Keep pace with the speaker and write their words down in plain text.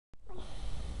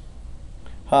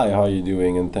Hi, how are you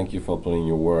doing? And thank you for uploading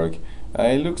your work.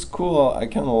 It looks cool. I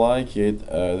kind of like it.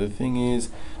 The thing is,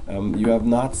 you have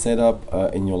not set up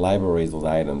in your libraries those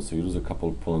items, so you lose a couple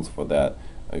of points for that.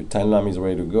 Your timeline is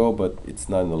ready to go, but it's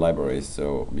not in the library,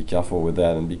 so be careful with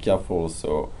that, and be careful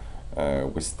also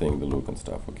with staying the look and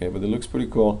stuff. Okay, but it looks pretty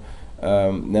cool.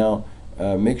 Now,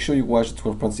 make sure you watch the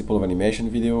 12 principles of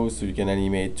animation videos so you can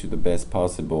animate to the best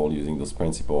possible using those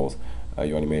principles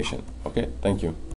your animation. Okay, thank you.